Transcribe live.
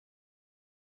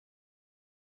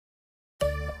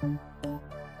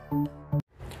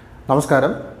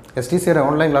നമസ്കാരം. STCയുടെ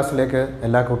ഓൺലൈൻ ക്ലാസ്സിലേക്ക്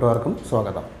എല്ലാ കൂട്ടുകാർക്കും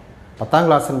സ്വാഗതം. 10ാം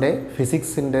ക്ലാസ്സിൻ്റെ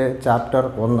ഫിസിക്സിൻ്റെ ചാപ്റ്റർ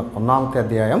 1 ഒന്നാമത്തെ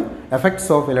അധ്യായം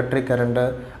എഫക്ട്സ് ഓഫ് ഇലക്ട്രിക് കറണ്ട്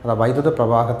അഥവാ വൈദ്യുത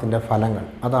പ്രവാഹത്തിൻ്റെ ഫലങ്ങൾ,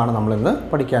 അതാണ് നമ്മളിന്ന്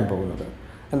പഠിക്കാൻ പോകുന്നത്.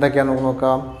 എന്തൊക്കെയാണെന്ന് നമുക്ക്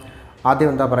നോക്കാം. ആദ്യം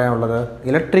എന്താ പറയാനുള്ളത്?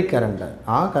 ഇലക്ട്രിക് കറണ്ട്,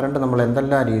 ആ കറണ്ട് നമ്മൾ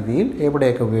എന്തെല്ലാം രീതിയിൽ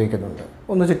എവിടെയൊക്കെ ഉപയോഗിക്കുന്നുണ്ട്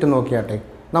ഒന്ന് ചുറ്റും നോക്കിയാട്ടെ.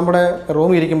 നമ്മുടെ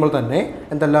റൂമിൽ ഇരിക്കുമ്പോൾ തന്നെ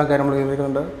എന്തെല്ലാം കാര്യങ്ങൾ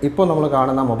ഉപയോഗിക്കുന്നുണ്ട്. ഇപ്പോൾ നമ്മൾ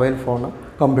കാണുന്ന മൊബൈൽ ഫോൺ,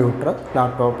 കമ്പ്യൂട്ടർ,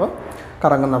 ലാപ്ടോപ്പ്,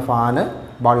 കറങ്ങുന്ന ഫാന്,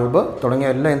 ബൾബ് തുടങ്ങിയ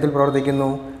എല്ലാം എന്തിൽ പ്രവർത്തിക്കുന്നു?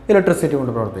 ഇലക്ട്രിസിറ്റി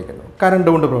കൊണ്ട് പ്രവർത്തിക്കുന്നു, കറണ്ട്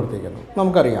കൊണ്ട് പ്രവർത്തിക്കുന്നു,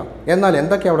 നമുക്കറിയാം. എന്നാൽ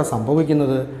എന്തൊക്കെയാണ് അവിടെ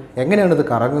സംഭവിക്കുന്നത്? എങ്ങനെയാണ് ഇത്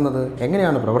കറങ്ങുന്നത്?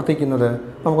 എങ്ങനെയാണ് പ്രവർത്തിക്കുന്നത്?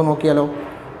 നമുക്ക് നോക്കിയാലോ.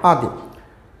 ആദ്യം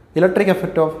electric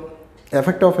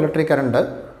effect of electric current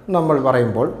നമ്മൾ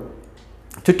പറയുമ്പോൾ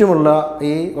ചുറ്റുമുള്ള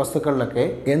ഈ വസ്തുക്കളിലൊക്കെ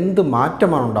എന്ത്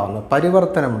മാറ്റമാണ് ഉണ്ടാകുന്നത്?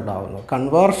 പരിവർത്തനം ഉണ്ടാകുന്നു,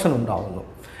 കൺവേർഷൻ ഉണ്ടാകുന്നു.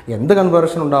 എന്ത്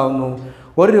കൺവേർഷൻ ഉണ്ടാകുന്നു?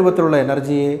 ഒരു രൂപത്തിലുള്ള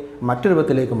എനർജിയെ മറ്റു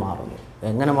രൂപത്തിലേക്ക് മാറുന്നു.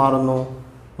 എങ്ങനെ മാറുന്നു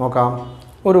നോക്കാം.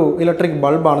 ഒരു ഇലക്ട്രിക്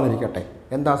ബൾബാണെന്നിരിക്കട്ടെ.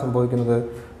 എന്താ സംഭവിക്കുന്നത്?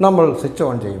 നമ്മൾ സ്വിച്ച്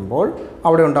ഓൺ ചെയ്യുമ്പോൾ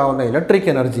അവിടെ ഉണ്ടാകുന്ന ഇലക്ട്രിക്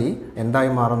എനർജി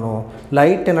എന്തായി മാറുന്നു?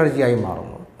 ലൈറ്റ് എനർജിയായി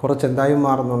മാറുന്നു. കുറച്ച് എന്തായും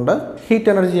മാറുന്നുണ്ട്?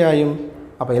 ഹീറ്റ് എനർജിയായും.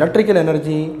 അപ്പോൾ ഇലക്ട്രിക്കൽ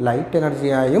എനർജി ലൈറ്റ്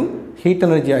എനർജിയായും ഹീറ്റ്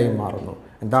എനർജിയായും മാറുന്നു.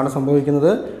 എന്താണ്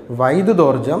സംഭവിക്കുന്നത്?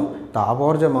 വൈദ്യുതോർജ്ജം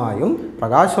താപോർജ്ജമായും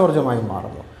പ്രകാശോർജ്ജമായും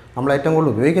മാറുന്നു. നമ്മൾ ഏറ്റവും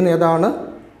കൂടുതൽ ഉപയോഗിക്കുന്ന ഏതാണ്?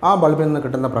 ആ ബൾബിൽ നിന്ന്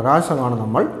കിട്ടുന്ന പ്രകാശമാണ്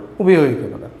നമ്മൾ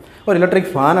ഉപയോഗിക്കുന്നത്. ഒരു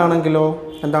ഇലക്ട്രിക് ഫാൻ ആണെങ്കിലോ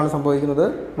എന്താണ് സംഭവിക്കുന്നത്?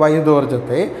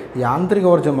 വൈദ്യുതോർജ്ജത്തെ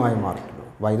യാന്ത്രികോർജ്ജമായി മാറ്റുന്നു.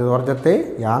 വൈദ്യുതോർജ്ജത്തെ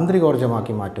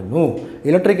യാന്ത്രികോർജ്ജമാക്കി മാറ്റുന്നു.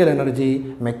 ഇലക്ട്രിക്കൽ എനർജി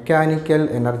മെക്കാനിക്കൽ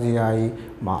എനർജിയായി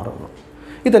മാറുന്നു.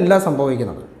 ഇതെല്ലാം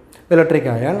സംഭവിക്കുന്നത് ഇലക്ട്രിക്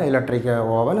അയൺ, ഇലക്ട്രിക്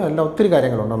ഓവൻ, എല്ലാം ഒത്തിരി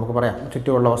കാര്യങ്ങളുണ്ട്. നമുക്ക് പറയാം.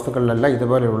 ചുറ്റുമുള്ള വസ്തുക്കളിലെല്ലാം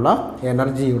ഇതുപോലെയുള്ള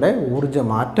എനർജിയുടെ ഊർജ്ജ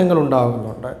മാറ്റങ്ങൾ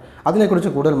ഉണ്ടാകുന്നുണ്ട്. അതിനെക്കുറിച്ച്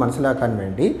കൂടുതൽ മനസ്സിലാക്കാൻ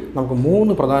വേണ്ടി നമുക്ക്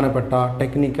 3 പ്രധാനപ്പെട്ട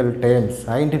ടെക്നിക്കൽ ടേംസ്,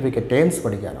 സയൻറ്റിഫിക് ടേംസ്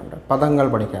പഠിക്കാനുണ്ട്, പദങ്ങൾ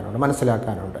പഠിക്കാനുണ്ട്,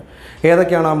 മനസ്സിലാക്കാനുണ്ട്.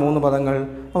 ഏതൊക്കെയാണ് ആ 3 പദങ്ങൾ?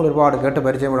 നമ്മൾ ഒരുപാട് കേട്ട്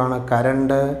പരിചയമുള്ളതാണ്.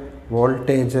 Current,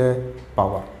 voltage,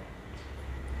 power.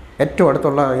 ഏറ്റവും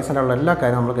അടുത്തുള്ള റീസണുള്ള എല്ലാ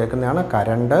കാര്യം നമ്മൾ കേൾക്കുന്നതാണ്.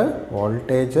 Current,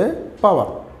 voltage, power.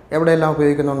 എവിടെയെല്ലാം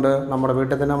ഉപയോഗിക്കുന്നുണ്ട്? നമ്മുടെ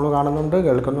വീട്ടിൽ തന്നെ നമ്മൾ കാണുന്നുണ്ട്,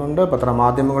 കേൾക്കുന്നുണ്ട്.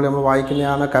 പത്രമാധ്യമങ്ങളിൽ നമ്മൾ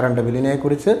വായിക്കുന്നതാണ് കറണ്ട്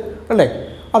ബില്ലിനെക്കുറിച്ച്, അല്ലേ?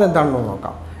 അതെന്താണെന്ന്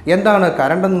നോക്കാം. എന്താണ്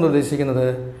കറണ്ട് എന്ന് ഉദ്ദേശിക്കുന്നത്?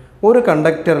 ഒരു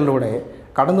കണ്ടക്ടറിലൂടെ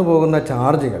കടന്നു പോകുന്ന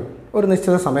ചാർജുകൾ ഒരു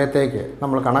നിശ്ചിത സമയത്തേക്ക്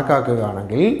നമ്മൾ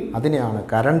കണക്കാക്കുകയാണെങ്കിൽ അതിനെയാണ്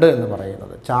കറണ്ട് എന്ന്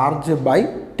പറയുന്നത്. Charge by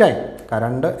time.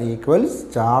 Current equals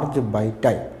charge by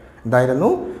time. എന്തായിരുന്നു?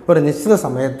 ഒരു നിശ്ചിത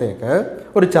സമയത്തേക്ക്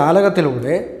ഒരു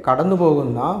ചാലകത്തിലൂടെ കടന്നു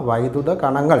പോകുന്ന വൈദ്യുത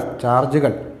കണങ്ങൾ,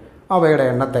 ചാർജുകൾ, അവയുടെ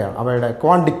എണ്ണത്തെയാണ്, അവയുടെ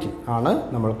ക്വാണ്ടിറ്റി ആണ്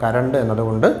നമ്മൾ കറണ്ട്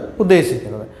എന്നതുകൊണ്ട്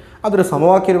ഉദ്ദേശിക്കുന്നത്. അതൊരു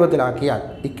സമവാക്യ രൂപത്തിലാക്കിയാൽ,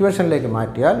 ഇക്വേഷനിലേക്ക്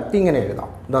മാറ്റിയാൽ ഇങ്ങനെ എഴുതാം.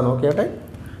 എന്താ നോക്കിയാട്ടെ.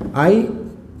 I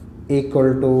 =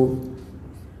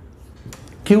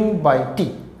 Q/T.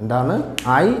 എന്താണ്?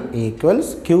 I =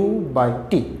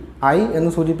 Q/T. I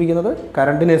എന്ന് സൂചിപ്പിക്കുന്നത്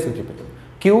കറണ്ടിനെ സൂചിപ്പിക്കുന്നു.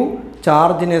 Q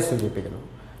ചാർജിനെ സൂചിപ്പിക്കുന്നു.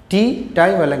 T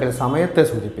ടൈം അല്ലെങ്കിൽ സമയത്തെ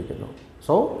സൂചിപ്പിക്കുന്നു.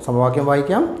 സോ സമവാക്യം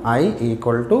വായിക്കാം. I =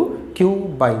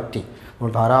 Q/T.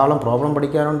 നമ്മൾ ധാരാളം പ്രോബ്ലം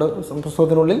പഠിക്കാനുണ്ട്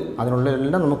പുസ്തകത്തിനുള്ളിൽ.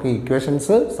 അതിനുള്ളിലെല്ലാം നമുക്ക്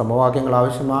ഇക്വേഷൻസ്, സമവാക്യങ്ങൾ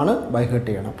ആവശ്യമാണ്. ബൈഹേർട്ട്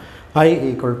ചെയ്യണം. I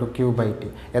 = Q/T.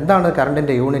 എന്താണ്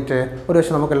കറണ്ടിൻ്റെ യൂണിറ്റ്? ഒരു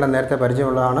പക്ഷേ നമുക്കെല്ലാം നേരത്തെ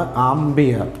പരിചയമുള്ളതാണ്.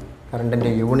 ആംബിയർ.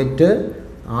 കറണ്ടിൻ്റെ യൂണിറ്റ്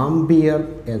ആംബിയർ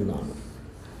എന്നാണ്.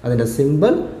 അതിൻ്റെ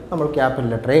സിമ്പിൾ നമ്മൾ ക്യാപിറ്റൽ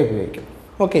ലെറ്റർ A ഉപയോഗിക്കും.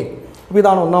 ഓക്കെ. അപ്പോൾ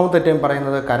ഇതാണ് ഒന്നാമത്തെ ടൈം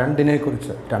പറയുന്നത് കറണ്ടിനെ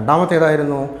കുറിച്ച്.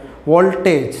 രണ്ടാമത്തേതായിരുന്നു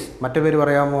വോൾട്ടേജ്. മറ്റു പേര്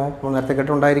പറയാമോ? നമ്മൾ നേരത്തെ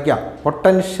കേട്ടുണ്ടായിരിക്കാം.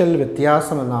 പൊട്ടൻഷ്യൽ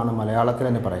വ്യത്യാസം എന്നാണ് മലയാളത്തിൽ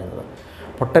തന്നെ പറയുന്നത്.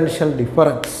 Potential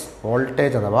difference.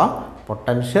 വോൾട്ടേജ് അഥവാ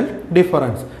പൊട്ടൻഷ്യൽ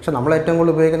ഡിഫറൻസ്. പക്ഷെ നമ്മൾ ഏറ്റവും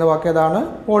കൂടുതൽ ഉപയോഗിക്കുന്ന വാക്ക് ഏതാണ്?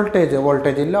 വോൾട്ടേജ്.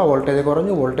 വോൾട്ടേജ് ഇല്ല, വോൾട്ടേജ്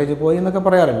കുറഞ്ഞു, വോൾട്ടേജ് പോയി എന്നൊക്കെ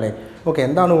പറയാറില്ലേ? ഓക്കെ.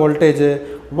 എന്താണ് voltage?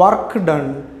 Work done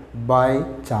by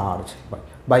charge,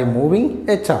 by moving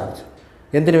A charge.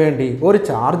 എന്തിനു വേണ്ടി? ഒരു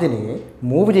ചാർജിനെ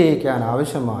മൂവ് ചെയ്യിക്കാൻ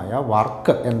ആവശ്യമായ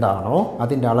വർക്ക് എന്താണോ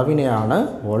അതിൻ്റെ അളവിനെയാണ്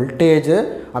വോൾട്ടേജ്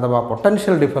അഥവാ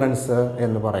പൊട്ടൻഷ്യൽ ഡിഫറൻസ്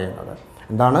എന്ന് പറയുന്നത്.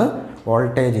 എന്താണ്?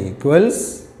 Voltage equals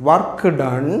work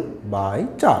done by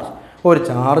charge. ഒരു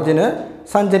ചാർജിന്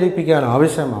സഞ്ചരിപ്പിക്കാൻ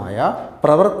ആവശ്യമായ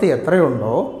പ്രവൃത്തി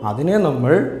എത്രയുണ്ടോ അതിനെ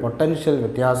നമ്മൾ പൊട്ടൻഷ്യൽ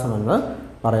വ്യത്യാസമെന്ന്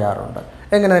പറയാറുണ്ട്.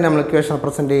 എങ്ങനെ നമ്മൾ ഇക്വേഷൻ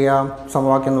റെപ്രസെൻ്റ് ചെയ്യാം?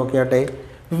 സമവാക്യം നോക്കിയാട്ടെ.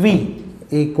 V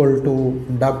 =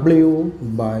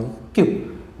 W/Q.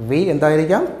 V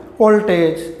എന്തായിരിക്കാം?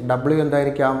 വോൾട്ടേജ്. W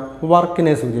എന്തായിരിക്കാം?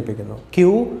 വർക്കിനെ സൂചിപ്പിക്കുന്നു. Q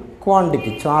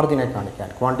ക്വാണ്ടിറ്റി, ചാർജിനെ കാണിക്കാൻ,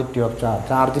 ക്വാണ്ടിറ്റി ഓഫ് ചാർജ്,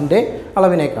 ചാർജിൻ്റെ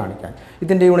അളവിനെ കാണിക്കാൻ.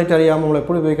 ഇതിൻ്റെ യൂണിറ്റ് അറിയാമോ? നമ്മൾ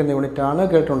എപ്പോഴും ഉപയോഗിക്കുന്ന യൂണിറ്റാണ്,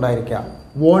 കേട്ടുണ്ടായിരിക്കാം.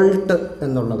 വോൾട്ട്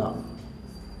എന്നുള്ളതാണ്.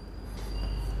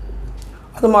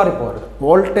 അത് മാറിപ്പോകരുത്.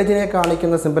 വോൾട്ടേജിനെ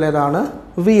കാണിക്കുന്ന സിമ്പിൾ ഏതാണ്?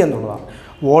 V എന്നുള്ളതാണ്.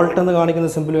 വോൾട്ട് എന്ന് കാണിക്കുന്ന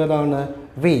സിമ്പിൾ ഏതാണ്?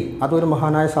 V. അതൊരു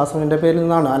മഹാനായ ശാസ്ത്രജ്ഞൻ്റെ പേരിൽ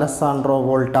നിന്നാണ്, അലസാൻഡ്രോ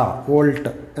വോൾട്ട.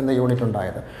 വോൾട്ട് എന്ന യൂണിറ്റ്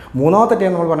ഉണ്ടായത്. മൂന്നാമത്തെ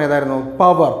ടൈം നമ്മൾ പറഞ്ഞതായിരുന്നു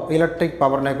പവർ. ഇലക്ട്രിക്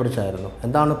പവറിനെ കുറിച്ചായിരുന്നു.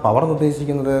 എന്താണ് പവർ എന്ന്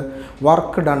ഉദ്ദേശിക്കുന്നത്?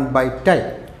 Work done by time.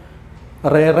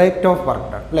 Rate of work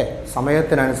done അല്ലേ,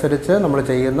 സമയത്തിനനുസരിച്ച് നമ്മൾ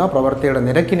ചെയ്യുന്ന പ്രവൃത്തിയുടെ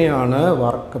നിരക്കിനെയാണ്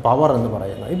വർക്ക് പവർ എന്ന്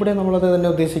പറയുന്നത്. ഇവിടെ നമ്മളത് തന്നെ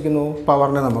ഉദ്ദേശിക്കുന്നു.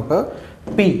 പവറിനെ നമുക്ക്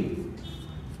P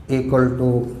equal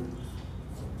to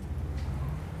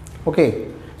okay,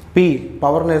 P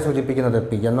പവറിനെ സൂചിപ്പിക്കുന്നത്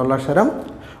പി എന്നുള്ള അക്ഷരം,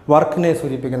 വർക്കിനെ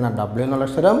സൂചിപ്പിക്കുന്ന ഡബ്ല്യു എന്നുള്ള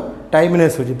അക്ഷരം, ടൈമിനെ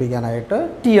സൂചിപ്പിക്കാനായിട്ട്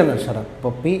ടി എന്ന അക്ഷരം.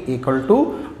 അപ്പോൾ പി ഈക്വൽ ടു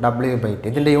W/T.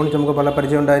 ഇതിൻ്റെ യൂണിറ്റ് നമുക്ക് പല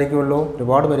പരിചയം ഉണ്ടായിരിക്കുമല്ലോ,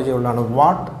 ഒരുപാട് പരിചയമുള്ളതാണ്.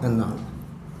 വാട്ട് എന്നാണ്,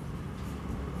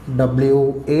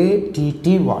 WATT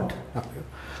വാട്ട്.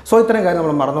 സോ ഇത്രയും കാര്യം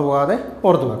നമ്മൾ മറന്നു പോകാതെ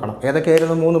ഓർത്ത് വെക്കണം.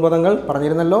 ഏതൊക്കെയായിരുന്നു 3 പദങ്ങൾ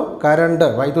പറഞ്ഞിരുന്നല്ലോ? കറണ്ട്,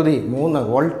 വൈദ്യുതി, 3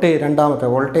 വോൾട്ടേജ്, രണ്ടാമത്തെ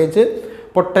വോൾട്ടേജ്,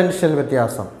 പൊട്ടൻഷ്യൽ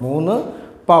വ്യത്യാസം, 3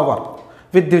 പവർ,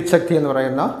 വിദ്യുത് ശക്തി എന്ന്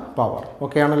പറയുന്ന പവർ.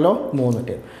 ഓക്കെ ആണല്ലോ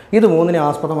 3. ഇത് 3നെ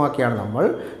ആസ്പദമാക്കിയാണ് നമ്മൾ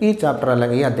ഈ ചാപ്റ്റർ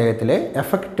അല്ലെങ്കിൽ ഈ അധ്യായത്തിലെ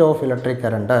എഫക്റ്റ് ഓഫ് ഇലക്ട്രിക്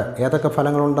കറണ്ട്. ഏതൊക്കെ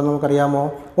ഫലങ്ങളുണ്ടെന്ന് നമുക്കറിയാമോ?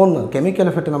 1 കെമിക്കൽ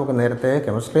എഫക്റ്റ്, നമുക്ക് നേരത്തെ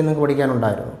കെമിസ്ട്രിയിൽ നിങ്ങൾക്ക്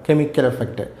പഠിക്കാനുണ്ടായിരുന്നു. Chemical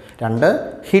effect. 2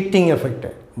 heating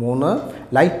effect. 3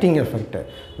 lighting effect.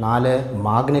 4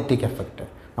 magnetic effect.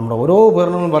 നമ്മുടെ ഓരോ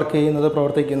ഉപകരണങ്ങളും വർക്ക് ചെയ്യുന്നത്,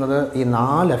 പ്രവർത്തിക്കുന്നത് ഈ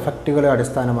 4 എഫക്റ്റുകളെ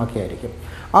അടിസ്ഥാനമാക്കിയായിരിക്കും.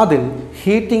 അതിൽ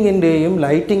ഹീറ്റിങ്ങിൻ്റെയും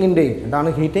ലൈറ്റിങ്ങിൻ്റെയും, എന്താണ്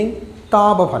ഹീറ്റിംഗ്?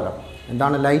 താപഫലം.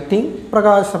 എന്താണ് ലൈറ്റിംഗ്?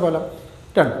 പ്രകാശഫലം.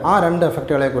 ആ 2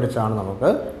 എഫക്റ്റുകളെ കുറിച്ചാണ് നമുക്ക്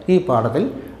ഈ പാഠത്തിൽ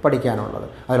പഠിക്കാനുള്ളത്.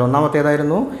 അതിൽ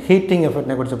ഒന്നാമത്തേതായിരുന്നു ഹീറ്റിംഗ്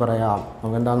എഫക്റ്റിനെ കുറിച്ച് പറയാം.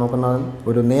 നമുക്ക് എന്താ നോക്കുന്നത്?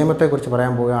 ഒരു നിയമത്തെക്കുറിച്ച്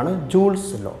പറയാൻ പോവുകയാണ്.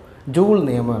 ജൂൾസ് ലോ, ജൂൾ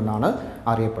നിയമം എന്നാണ്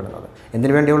അറിയപ്പെടുന്നത്.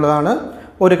 എന്തിനു വേണ്ടിയുള്ളതാണ്?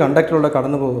 ഒരു കണ്ടക്ടറിലൂടെ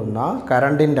കടന്നു പോകുന്ന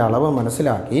കറണ്ടിൻ്റെ അളവ്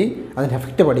മനസ്സിലാക്കി അതിൻ്റെ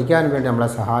എഫക്റ്റ് പഠിക്കാൻ വേണ്ടി നമ്മളെ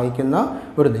സഹായിക്കുന്ന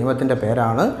ഒരു നിയമത്തിൻ്റെ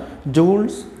പേരാണ്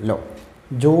ജൂൾസ് ലോ,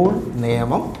 ജൂൾ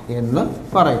നിയമം എന്ന്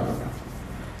പറയുന്നത്.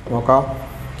 നോക്കാം.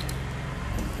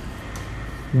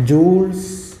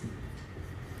 ജൂൾസ്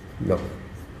ലോ,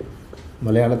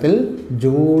 മലയാളത്തിൽ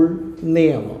ജൂൾ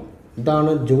നിയമം.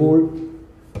 ഇതാണ് ജൂൾ.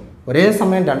 ഒരേ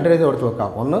സമയം 2 രീതി ഓർത്ത്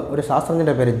വെക്കാം. ഒന്ന്, ഒരു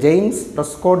ശാസ്ത്രജ്ഞൻ്റെ പേര് ജെയിംസ്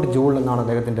പ്രെസ്കോട്ട് ജൂൾ എന്നാണ്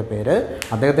അദ്ദേഹത്തിൻ്റെ പേര്.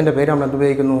 അദ്ദേഹത്തിൻ്റെ പേര് നമ്മൾ എന്ത്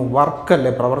ഉപയോഗിക്കുന്നു?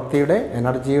 വർക്കല്ലേ, പ്രവൃത്തിയുടെ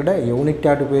എനർജിയുടെ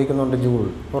യൂണിറ്റായിട്ട് ഉപയോഗിക്കുന്നുണ്ട് ജൂൾ.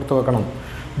 ഓർത്ത് വെക്കണം.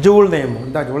 ജൂൾ നിയമം.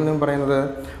 എന്താ ജൂൾ നിയമം പറയുന്നത്?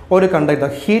 ഒരു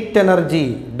conductor, heat energy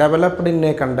developed in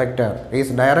A conductor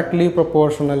is directly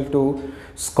proportional to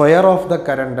square of the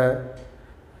current,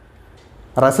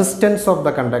 resistance of the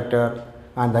conductor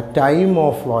and the time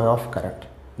of flow of current.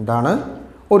 എന്താണ്?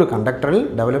 ഒരു കണ്ടക്ടറിൽ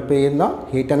ഡെവലപ്പ് ചെയ്യുന്ന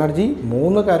ഹീറ്റ് എനർജി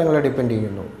 3 കാര്യങ്ങളെ depend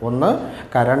ചെയ്യുന്നു. 1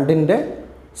 കറണ്ടിൻ്റെ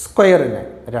സ്ക്വയറിനെ,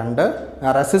 2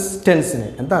 റെസിസ്റ്റൻസിനെ.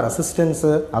 എന്താ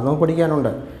resistance? അത് നമുക്ക്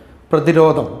പഠിക്കാനുണ്ട്.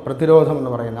 പ്രതിരോധം, പ്രതിരോധം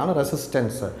എന്ന് പറയുന്നതാണ്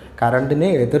റെസിസ്റ്റൻസ്. കറണ്ടിനെ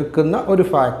എതിർക്കുന്ന ഒരു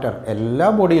ഫാക്ടർ എല്ലാ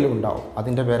ബോഡിയിലും ഉണ്ടാവും,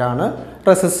 അതിൻ്റെ പേരാണ്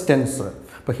റെസിസ്റ്റൻസ്.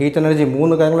 അപ്പോൾ ഹീറ്റ് എനർജി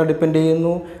 3 കാര്യങ്ങളെ ഡിപ്പെൻഡ്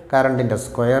ചെയ്യുന്നു. കറണ്ടിൻ്റെ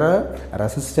സ്ക്വയർ,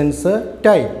 റെസിസ്റ്റൻസ്,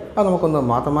 ടൈം. അത് നമുക്കൊന്ന്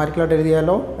മാത്തമാറ്റിക്കലായിട്ട്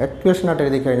എഴുതിയാലോ? എക്വേഷനായിട്ട്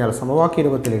എഴുതി കഴിഞ്ഞാൽ, സമവാക്യ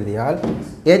രൂപത്തിൽ എഴുതിയാൽ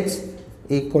H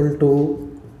ഈക്വൽ ടു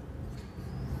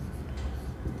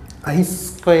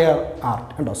I²R.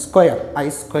 ഉണ്ടോ? സ്ക്വയർ,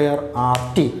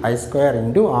 I²RT,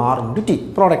 I²R/T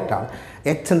പ്രോഡക്റ്റാണ്.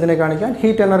 H എന്തിനെ കാണിക്കാൻ?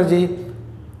 ഹീറ്റ് എനർജി,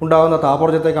 ഉണ്ടാകുന്ന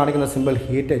താപോർജ്ജത്തെ കാണിക്കുന്ന simple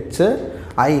heat H,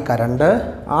 I current,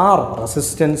 R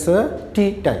resistance, T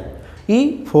time. ഈ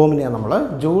ഫോമിനെയാണ് നമ്മൾ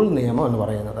ജൂൾ നിയമം എന്ന്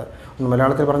പറയുന്നത്. ഒന്ന്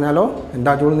മലയാളത്തിൽ പറഞ്ഞാലോ?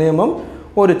 എന്താ ജൂൾ നിയമം?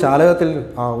 ഒരു ചാലകത്തിൽ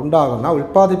ഉണ്ടാകുന്ന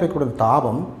ഉൽപ്പാദിപ്പിക്കപ്പെടുന്ന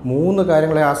താപം 3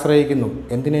 കാര്യങ്ങളെ ആശ്രയിക്കുന്നു.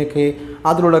 എന്തിനേക്ക്?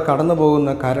 അതിലൂടെ കടന്നു പോകുന്ന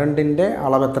കറണ്ടിൻ്റെ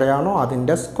അളവ് എത്രയാണോ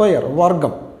അതിൻ്റെ സ്ക്വയർ,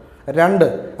 വർഗം. 2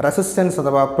 റെസിസ്റ്റൻസ്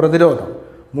അഥവാ പ്രതിരോധം.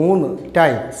 3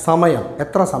 ടൈം, സമയം,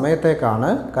 എത്ര സമയത്തേക്കാണ്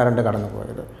കറണ്ട് കടന്നു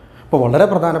പോയത്. അപ്പോൾ വളരെ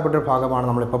പ്രധാനപ്പെട്ട ഒരു ഭാഗമാണ്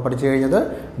നമ്മളിപ്പോൾ പഠിച്ചു കഴിഞ്ഞത്,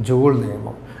 ജൂൾ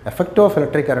നിയമം. എഫക്റ്റ് ഓഫ്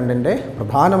ഇലക്ട്രിക് കറണ്ടിൻ്റെ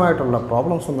പ്രധാനമായിട്ടുള്ള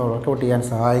പ്രോബ്ലംസ് ഒന്ന് വർക്കൗട്ട് ചെയ്യാൻ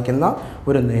സഹായിക്കുന്ന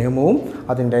ഒരു നിയമവും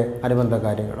അതിൻ്റെ അനുബന്ധ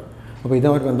കാര്യങ്ങളും. അപ്പോൾ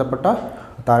ഇതുമായി ബന്ധപ്പെട്ട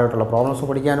താഴോട്ടുള്ള പ്രോബ്ലംസ്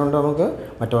പഠിക്കാനുണ്ട്, നമുക്ക്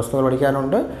മറ്റു വസ്തുക്കൾ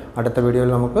പഠിക്കാനുണ്ട്. അടുത്ത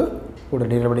വീഡിയോയിൽ നമുക്ക് കൂടുതൽ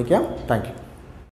ഡീറ്റെയിൽ പഠിക്കാം. Thank you.